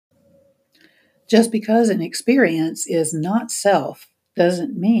Just because an experience is not self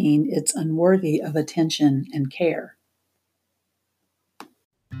doesn't mean it's unworthy of attention and care.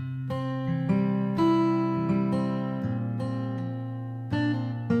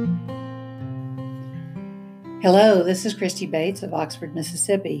 Hello, this is Christy Bates of Oxford,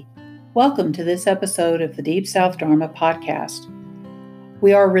 Mississippi. Welcome to this episode of the Deep South Dharma podcast.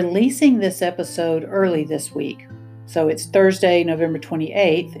 We are releasing this episode early this week, so it's Thursday, November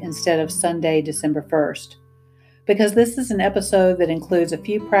 28th instead of Sunday, December 1st, because this is an episode that includes a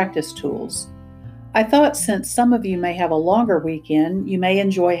few practice tools. I thought since some of you may have a longer weekend, you may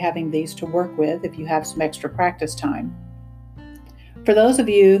enjoy having these to work with if you have some extra practice time. For those of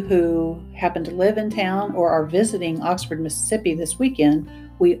you who happen to live in town or are visiting Oxford, Mississippi this weekend,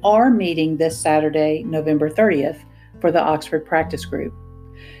 we are meeting this Saturday, November 30th, for the Oxford Practice Group.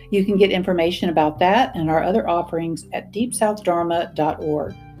 You can get information about that and our other offerings at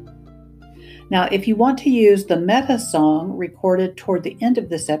deepsouthdharma.org. Now, if you want to use the metta song recorded toward the end of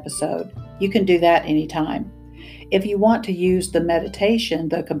this episode, you can do that anytime. If you want to use the meditation,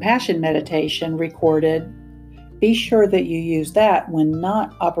 the compassion meditation recorded, be sure that you use that when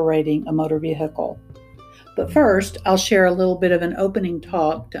not operating a motor vehicle. But first, I'll share a little bit of an opening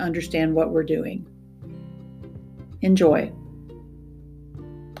talk to understand what we're doing. Enjoy.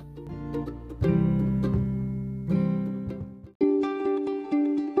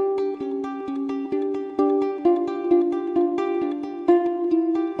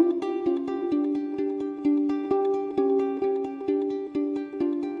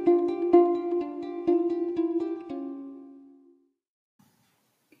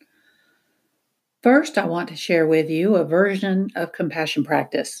 First, I want to share with you a version of compassion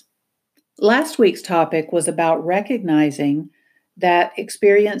practice. Last week's topic was about recognizing that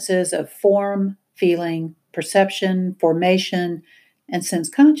experiences of form, feeling, perception, formation, and sense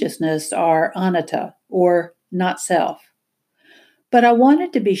consciousness are anatta, or not self. But I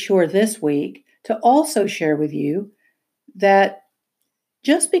wanted to be sure this week to also share with you that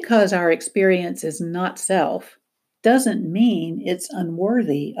just because our experience is not self doesn't mean it's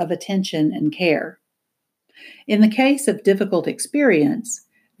unworthy of attention and care. In the case of difficult experience,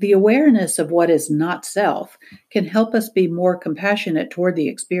 the awareness of what is not self can help us be more compassionate toward the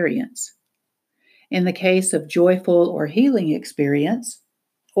experience. In the case of joyful or healing experience,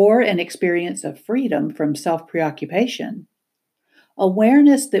 or an experience of freedom from self-preoccupation,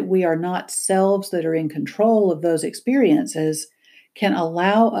 awareness that we are not selves that are in control of those experiences can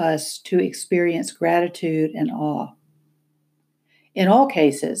allow us to experience gratitude and awe. In all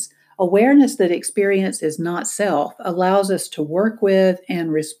cases, awareness that experience is not self allows us to work with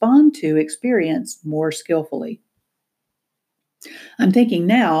and respond to experience more skillfully. I'm thinking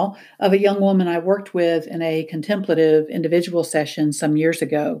now of a young woman I worked with in a contemplative individual session some years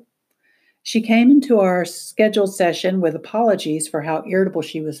ago. She came into our scheduled session with apologies for how irritable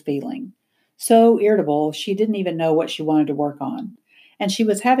she was feeling. So irritable, she didn't even know what she wanted to work on. And she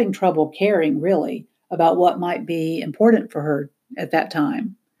was having trouble caring, really, about what might be important for her at that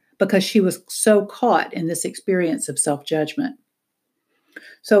time, because she was so caught in this experience of self-judgment.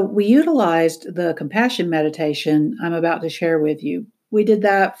 So we utilized the compassion meditation I'm about to share with you. We did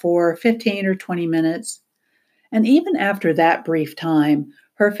that for 15 or 20 minutes. And even after that brief time,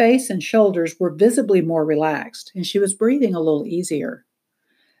 her face and shoulders were visibly more relaxed, and she was breathing a little easier.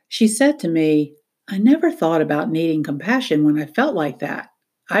 She said to me, "I never thought about needing compassion when I felt like that.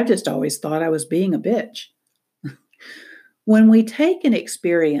 I've just always thought I was being a bitch." When we take an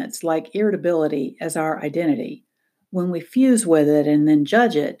experience like irritability as our identity, when we fuse with it and then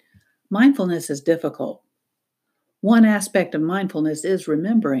judge it, mindfulness is difficult. One aspect of mindfulness is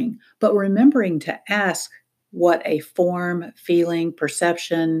remembering, but remembering to ask what a form, feeling,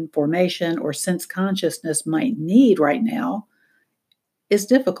 perception, formation, or sense consciousness might need right now is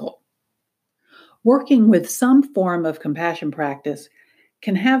difficult. Working with some form of compassion practice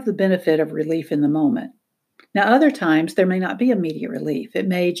can have the benefit of relief in the moment. Now, other times there may not be immediate relief. It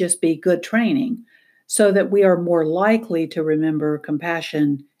may just be good training so that we are more likely to remember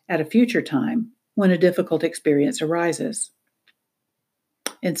compassion at a future time when a difficult experience arises.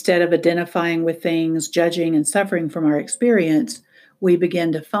 Instead of identifying with things, judging, and suffering from our experience, we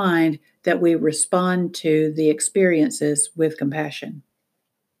begin to find that we respond to the experiences with compassion.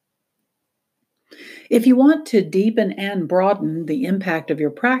 If you want to deepen and broaden the impact of your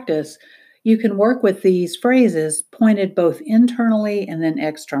practice, you can work with these phrases pointed both internally and then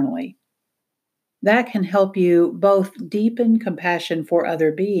externally. That can help you both deepen compassion for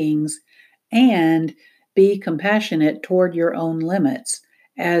other beings and be compassionate toward your own limits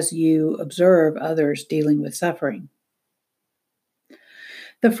as you observe others dealing with suffering.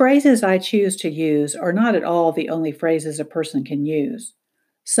 The phrases I choose to use are not at all the only phrases a person can use.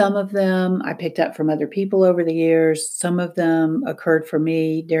 Some of them I picked up from other people over the years, some of them occurred for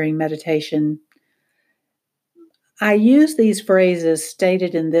me during meditation. I use these phrases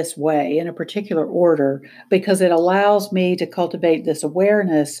stated in this way, in a particular order, because it allows me to cultivate this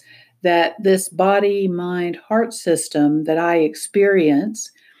awareness that this body, mind, heart system that I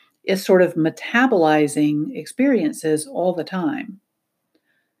experience is sort of metabolizing experiences all the time.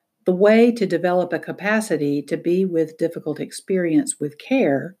 The way to develop a capacity to be with difficult experience with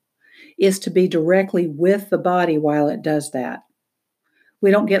care is to be directly with the body while it does that.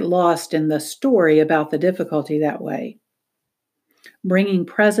 We don't get lost in the story about the difficulty that way. Bringing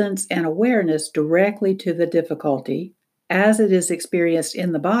presence and awareness directly to the difficulty as it is experienced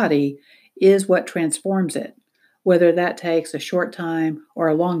in the body is what transforms it, whether that takes a short time or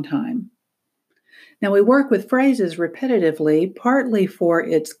a long time. Now, we work with phrases repetitively, partly for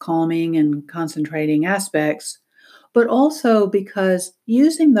its calming and concentrating aspects, but also because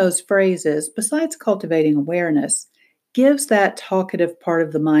using those phrases, besides cultivating awareness, gives that talkative part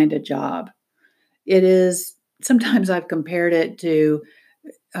of the mind a job. It is, sometimes I've compared it to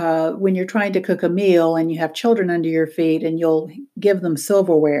when you're trying to cook a meal and you have children under your feet and you'll give them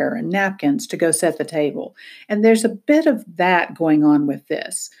silverware and napkins to go set the table. And there's a bit of that going on with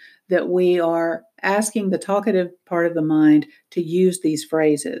this, that we are asking the talkative part of the mind to use these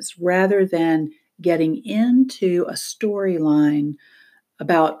phrases rather than getting into a storyline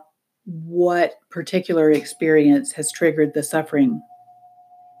about what particular experience has triggered the suffering.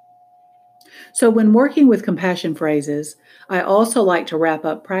 So, when working with compassion phrases, I also like to wrap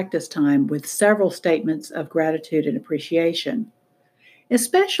up practice time with several statements of gratitude and appreciation,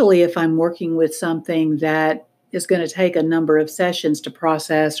 especially if I'm working with something that is going to take a number of sessions to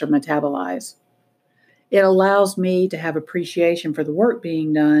process or metabolize. It allows me to have appreciation for the work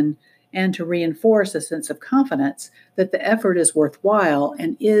being done and to reinforce a sense of confidence that the effort is worthwhile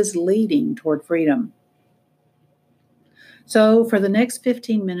and is leading toward freedom. So, for the next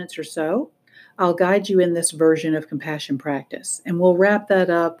 15 minutes or so, I'll guide you in this version of compassion practice, and we'll wrap that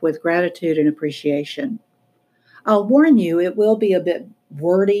up with gratitude and appreciation. I'll warn you, it will be a bit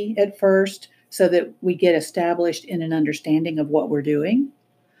wordy at first so that we get established in an understanding of what we're doing,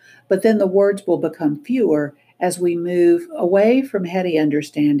 but then the words will become fewer as we move away from heady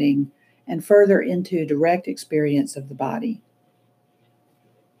understanding and further into direct experience of the body.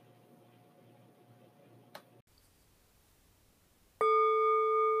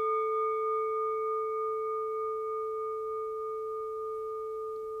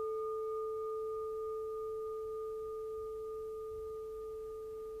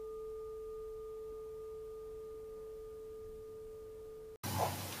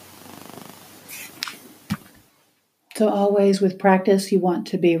 So, always with practice, you want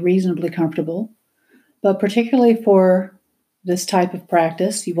to be reasonably comfortable, but particularly for this type of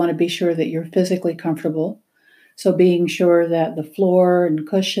practice, you want to be sure that you're physically comfortable. So, being sure that the floor and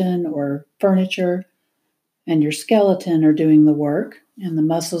cushion or furniture and your skeleton are doing the work and the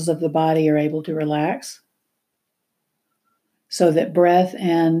muscles of the body are able to relax so that breath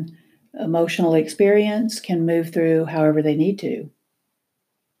and emotional experience can move through however they need to.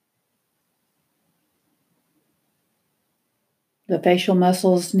 The facial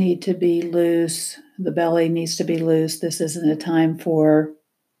muscles need to be loose. The belly needs to be loose. This isn't a time for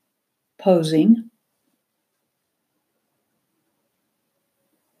posing.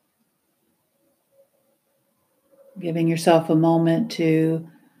 Giving yourself a moment to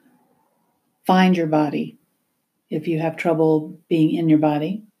find your body if you have trouble being in your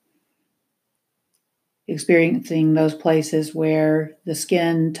body. Experiencing those places where the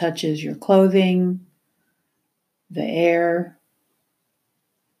skin touches your clothing, the air,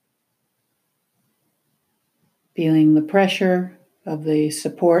 feeling the pressure of the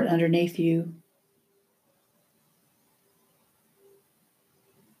support underneath you.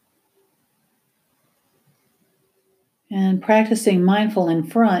 And practicing mindful in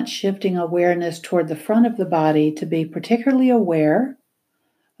front, shifting awareness toward the front of the body to be particularly aware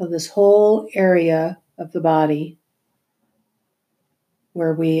of this whole area of the body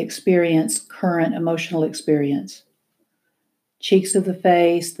where we experience current emotional experience. Cheeks of the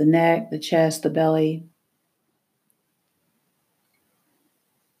face, the neck, the chest, the belly.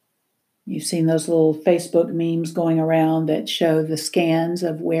 You've seen those little Facebook memes going around that show the scans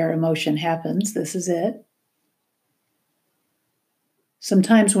of where emotion happens. This is it.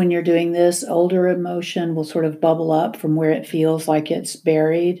 Sometimes when you're doing this, older emotion will sort of bubble up from where it feels like it's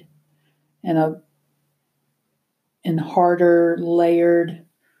buried in harder, layered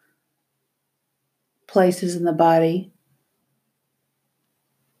places in the body.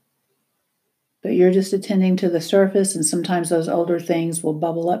 But you're just attending to the surface, and sometimes those older things will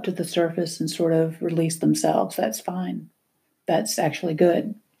bubble up to the surface and sort of release themselves. That's fine. That's actually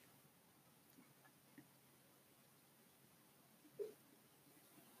good.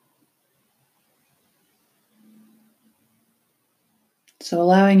 So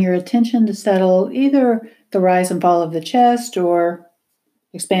allowing your attention to settle either the rise and fall of the chest or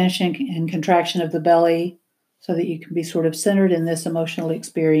expansion and contraction of the belly so that you can be sort of centered in this emotional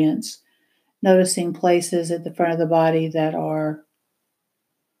experience. Noticing places at the front of the body that are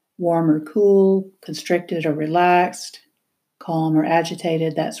warm or cool, constricted or relaxed, calm or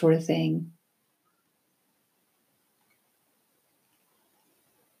agitated, that sort of thing.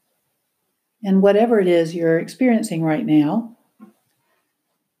 And whatever it is you're experiencing right now,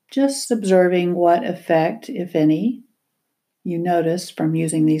 just observing what effect, if any, you notice from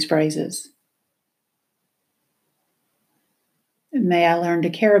using these phrases. May I learn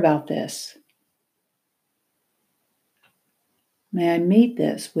to care about this. May I meet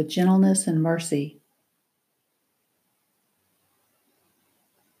this with gentleness and mercy.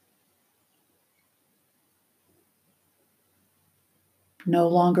 No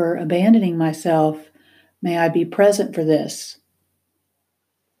longer abandoning myself, may I be present for this.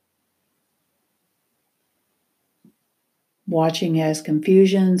 Watching as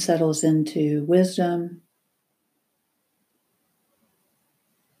confusion settles into wisdom,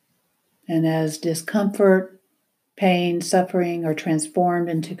 and as discomfort, pain, suffering are transformed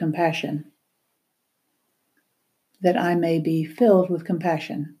into compassion, that I may be filled with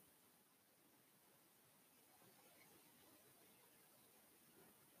compassion.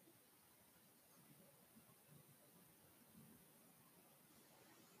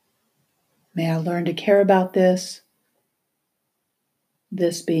 May I learn to care about this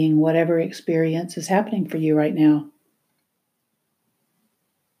being whatever experience is happening for you right now.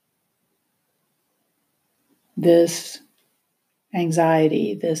 This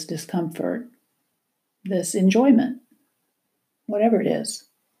anxiety, this discomfort, this enjoyment, whatever it is.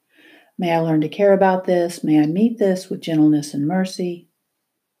 May I learn to care about this. May I meet this with gentleness and mercy.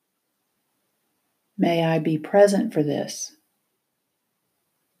 May I be present for this,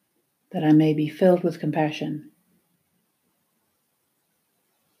 that I may be filled with compassion.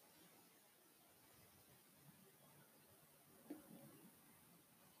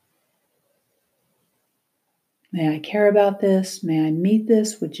 May I care about this. May I meet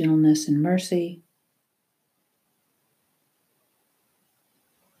this with gentleness and mercy.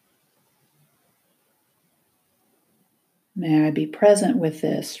 May I be present with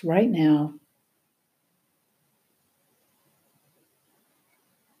this right now.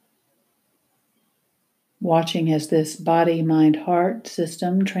 Watching as this body, mind, heart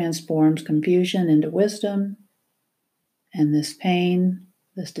system transforms confusion into wisdom, and this pain,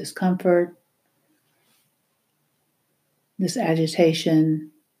 this discomfort, this agitation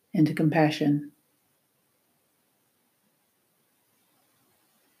into compassion.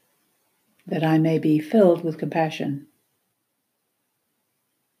 That I may be filled with compassion.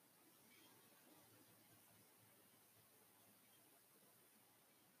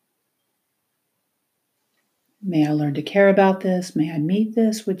 May I learn to care about this. May I meet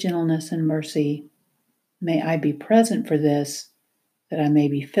this with gentleness and mercy. May I be present for this, that I may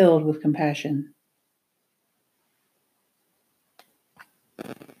be filled with compassion.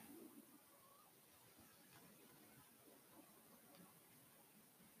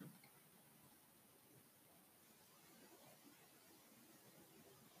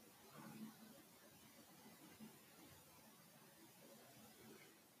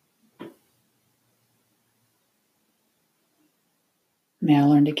 May I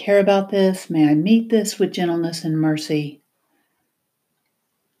learn to care about this. May I meet this with gentleness and mercy.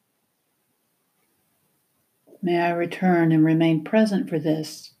 May I return and remain present for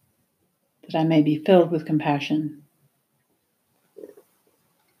this, that I may be filled with compassion.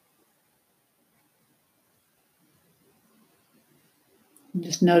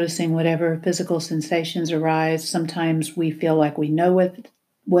 Just noticing whatever physical sensations arise. Sometimes we feel like we know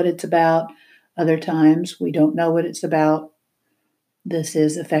what it's about. Other times we don't know what it's about. This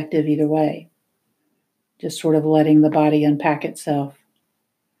is effective either way. Just sort of letting the body unpack itself.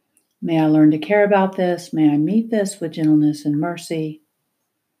 May I learn to care about this. May I meet this with gentleness and mercy.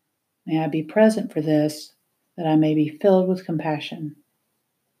 May I be present for this, that I may be filled with compassion.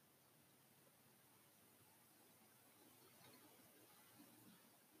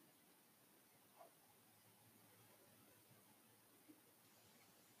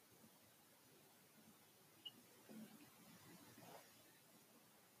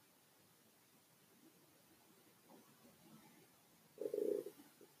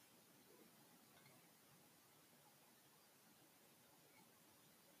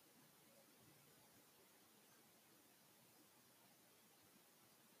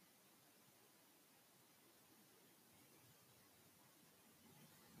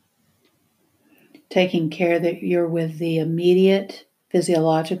 taking care that you're with the immediate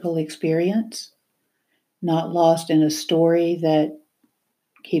physiological experience, not lost in a story that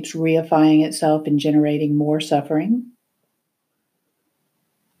keeps reifying itself and generating more suffering.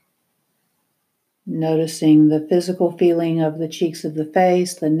 Noticing the physical feeling of the cheeks of the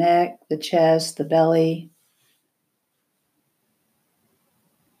face, the neck, the chest, the belly.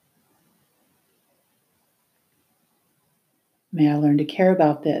 May I learn to care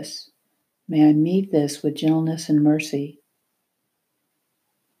about this. May I meet this with gentleness and mercy.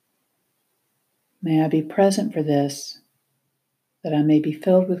 May I be present for this, that I may be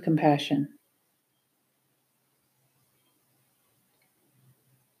filled with compassion.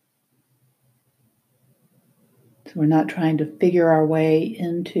 So we're not trying to figure our way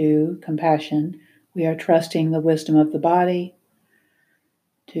into compassion. We are trusting the wisdom of the body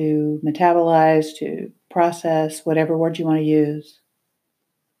to metabolize, to process, whatever word you want to use.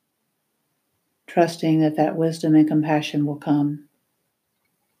 Trusting that that wisdom and compassion will come.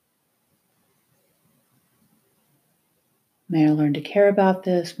 May I learn to care about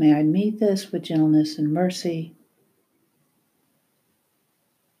this. May I meet this with gentleness and mercy.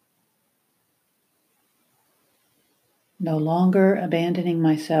 No longer abandoning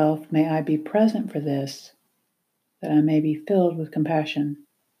myself, may I be present for this, that I may be filled with compassion.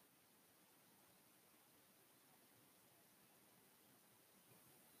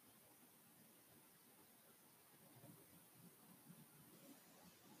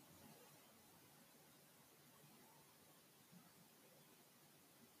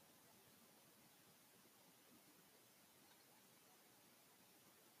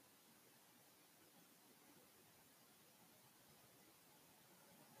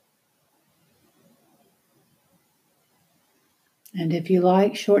 And if you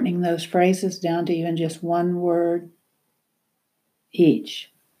like, shortening those phrases down to even just one word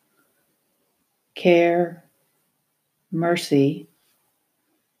each. Care, mercy,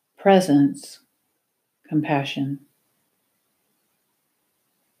 presence, compassion.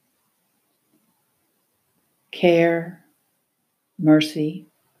 Care, mercy,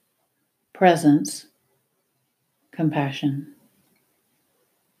 presence, compassion.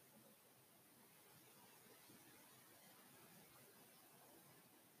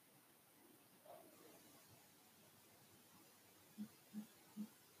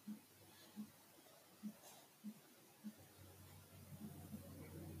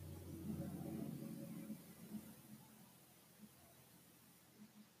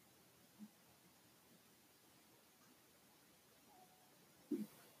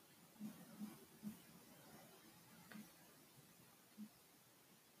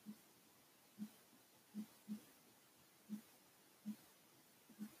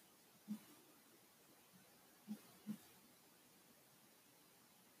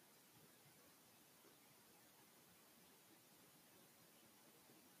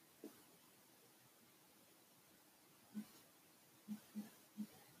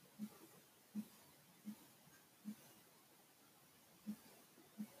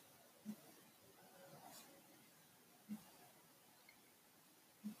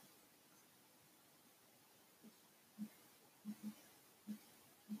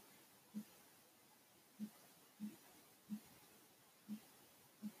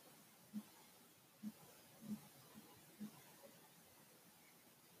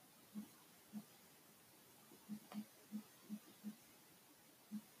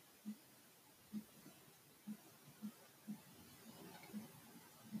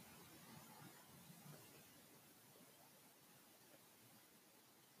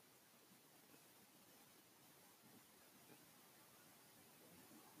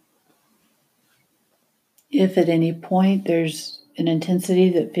 If at any point there's an intensity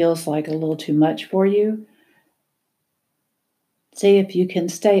that feels like a little too much for you, see if you can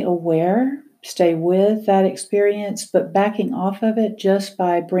stay aware, stay with that experience, but backing off of it just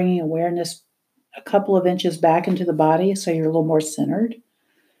by bringing awareness a couple of inches back into the body so you're a little more centered.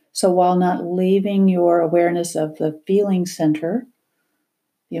 So while not leaving your awareness of the feeling center,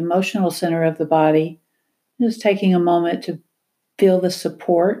 the emotional center of the body, just taking a moment to feel the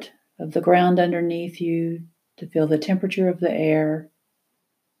support of the ground underneath you, to feel the temperature of the air.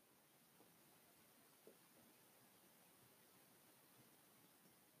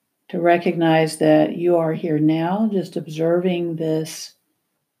 To recognize that you are here now, just observing this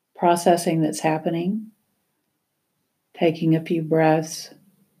processing that's happening, taking a few breaths.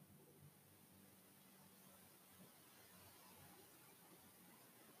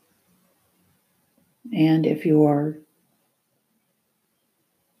 And if you're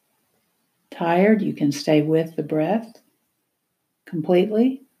tired, you can stay with the breath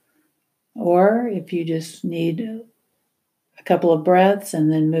completely. Or if you just need a couple of breaths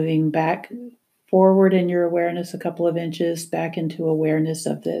and then moving back forward in your awareness a couple of inches back into awareness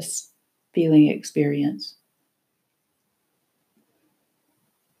of this feeling experience.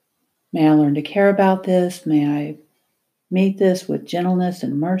 May I learn to care about this? May I meet this with gentleness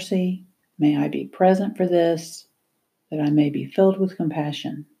and mercy? May I be present for this, that I may be filled with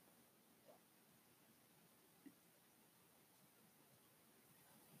compassion.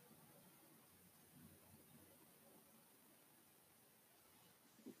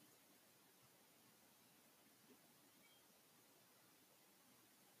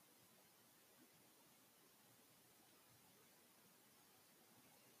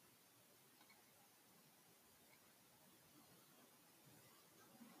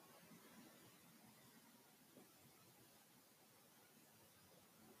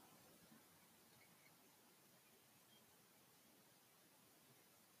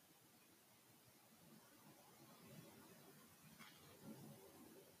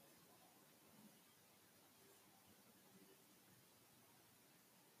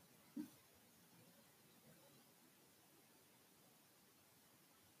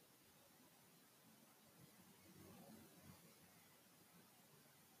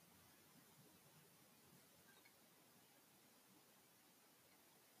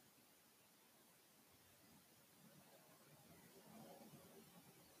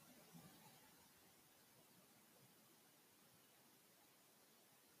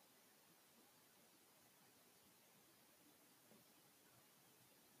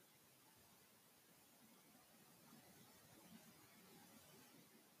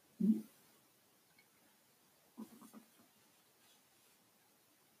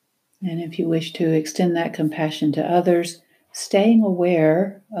 And if you wish to extend that compassion to others, staying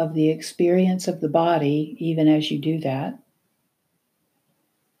aware of the experience of the body, even as you do that.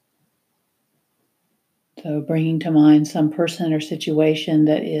 So, bringing to mind some person or situation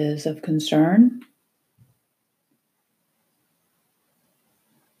that is of concern.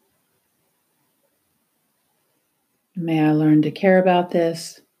 May I learn to care about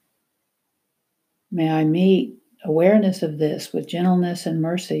this? May I meet awareness of this with gentleness and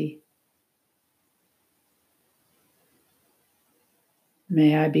mercy?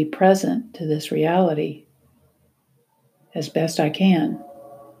 May I be present to this reality as best I can.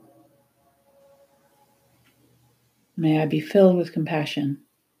 May I be filled with compassion.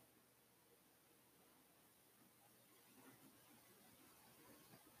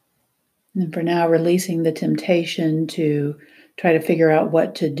 And for now, releasing the temptation to try to figure out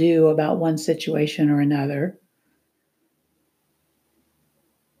what to do about one situation or another.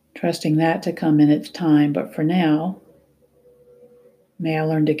 Trusting that to come in its time. But for now, may I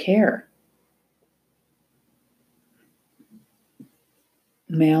learn to care.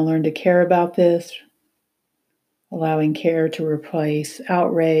 May I learn to care about this, allowing care to replace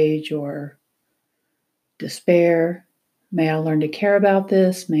outrage or despair. May I learn to care about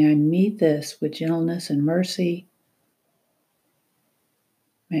this. May I meet this with gentleness and mercy.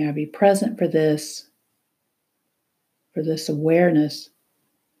 May I be present for this awareness.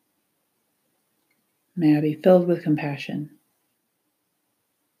 May I be filled with compassion.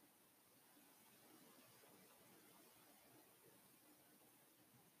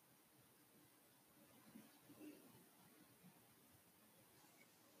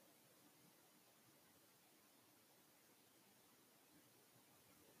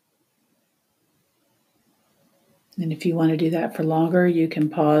 And if you want to do that for longer, you can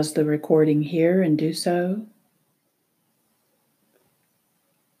pause the recording here and do so.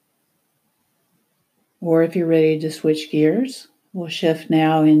 Or if you're ready to switch gears, we'll shift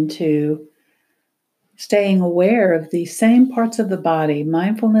now into staying aware of the same parts of the body,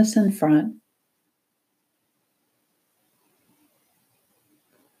 mindfulness in front.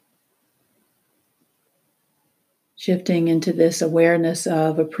 Shifting into this awareness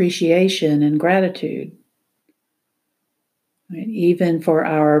of appreciation and gratitude, right? Even for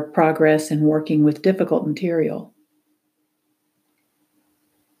our progress in working with difficult material.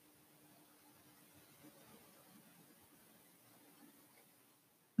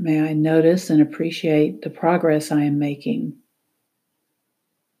 May I notice and appreciate the progress I am making.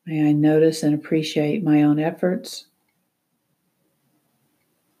 May I notice and appreciate my own efforts.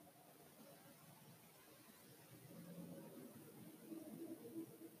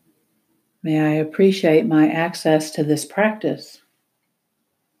 May I appreciate my access to this practice.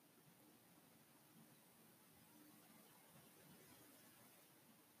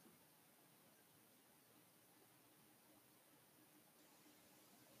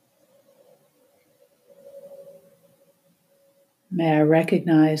 May I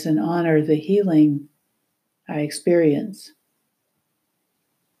recognize and honor the healing I experience.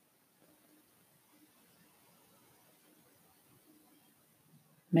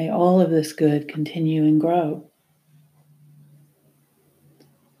 May all of this good continue and grow.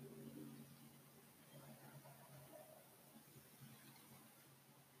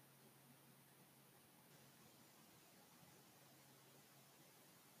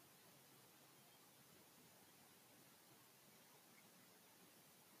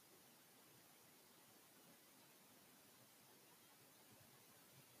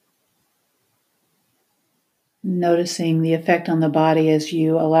 Noticing the effect on the body as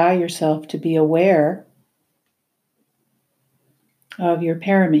you allow yourself to be aware of your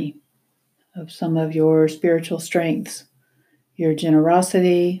parami, of some of your spiritual strengths, your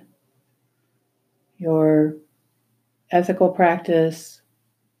generosity, your ethical practice,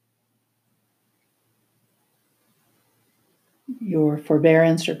 your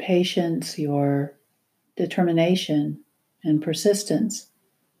forbearance or patience, your determination and persistence.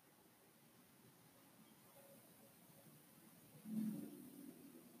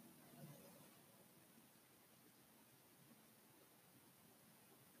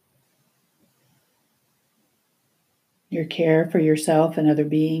 Your care for yourself and other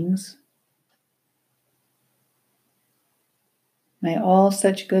beings. May all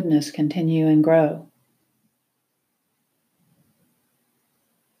such goodness continue and grow.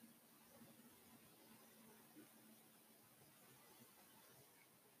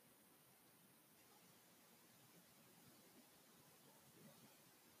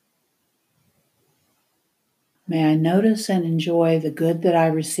 May I notice and enjoy the good that I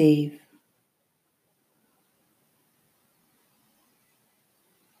receive.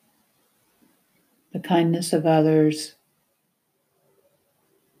 The kindness of others,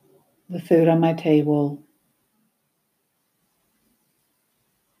 the food on my table,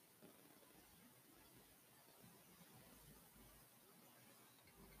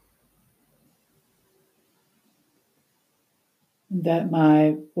 that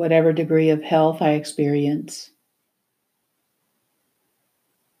my whatever degree of health I experience.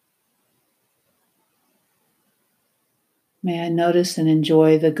 May I notice and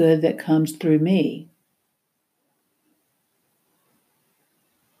enjoy the good that comes through me.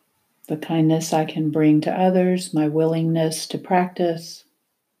 The kindness I can bring to others, my willingness to practice,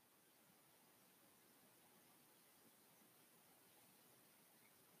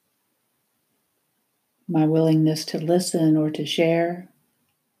 my willingness to listen or to share.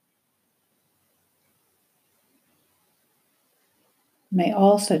 May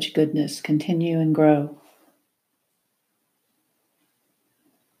all such goodness continue and grow.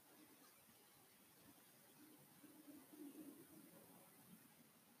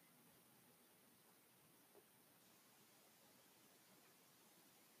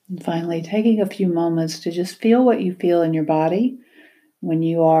 And finally, taking a few moments to just feel what you feel in your body when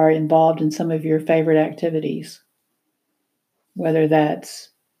you are involved in some of your favorite activities, whether that's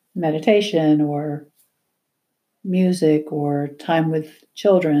meditation or music or time with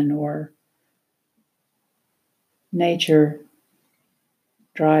children or nature,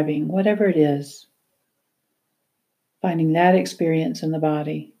 driving, whatever it is, finding that experience in the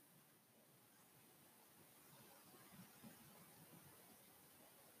body.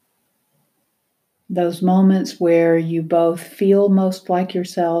 Those moments where you both feel most like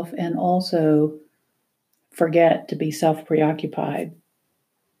yourself and also forget to be self-preoccupied.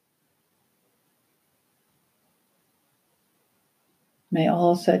 May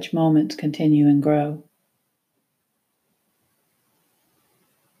all such moments continue and grow.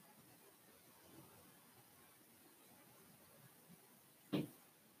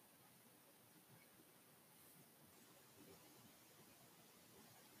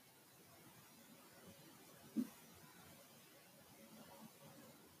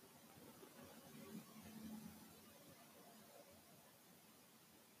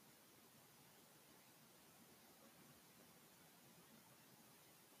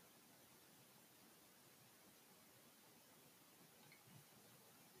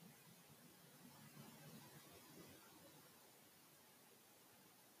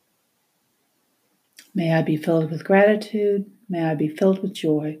 May I be filled with gratitude. May I be filled with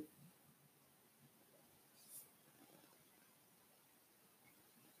joy.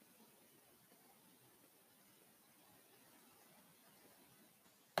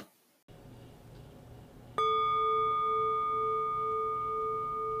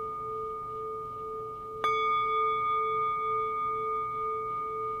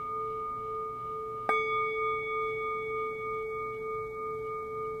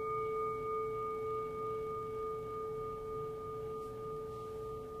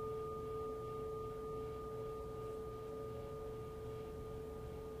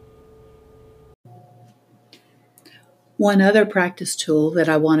 One other practice tool that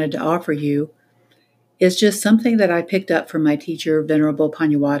I wanted to offer you is just something that I picked up from my teacher, Venerable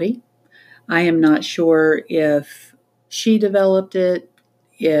Panyawati. I am not sure if she developed it,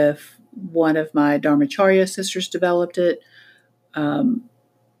 if one of my Dharmacharya sisters developed it,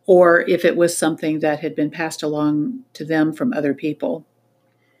 or if it was something that had been passed along to them from other people.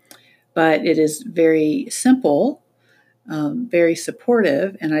 But it is very simple, very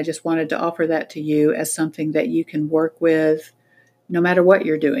supportive, and I just wanted to offer that to you as something that you can work with no matter what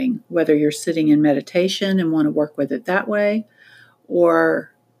you're doing, whether you're sitting in meditation and want to work with it that way,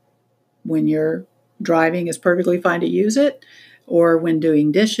 or when you're driving, it's perfectly fine to use it, or when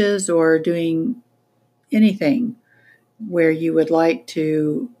doing dishes or doing anything where you would like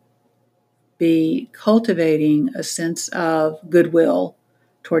to be cultivating a sense of goodwill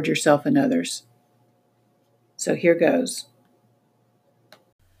toward yourself and others. So here goes.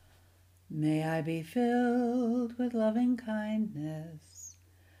 May I be filled with loving kindness.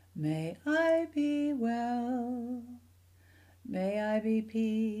 May I be well. May I be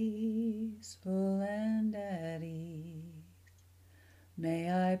peaceful and at ease.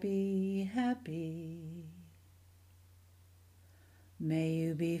 May I be happy. May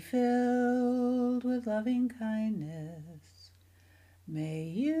you be filled with loving kindness. May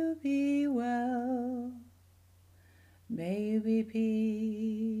you be well. May you be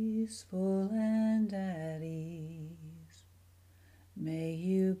peaceful and at ease. May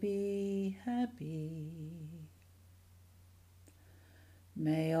you be happy.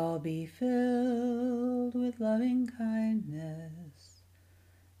 May all be filled with loving kindness.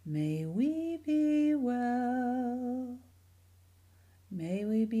 May we be well. May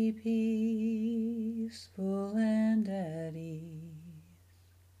we be peaceful and at ease.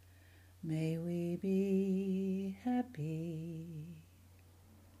 May we be happy.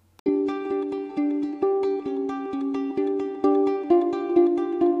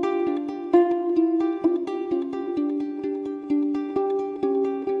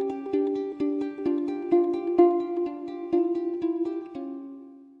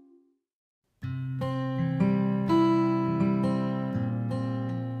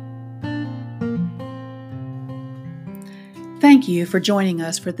 Thank you for joining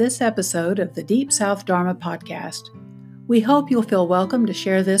us for this episode of the Deep South Dharma Podcast. We hope you'll feel welcome to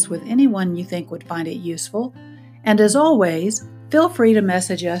share this with anyone you think would find it useful. And as always, feel free to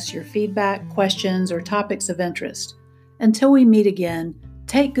message us your feedback, questions, or topics of interest. Until we meet again,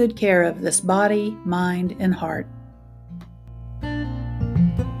 take good care of this body, mind, and heart.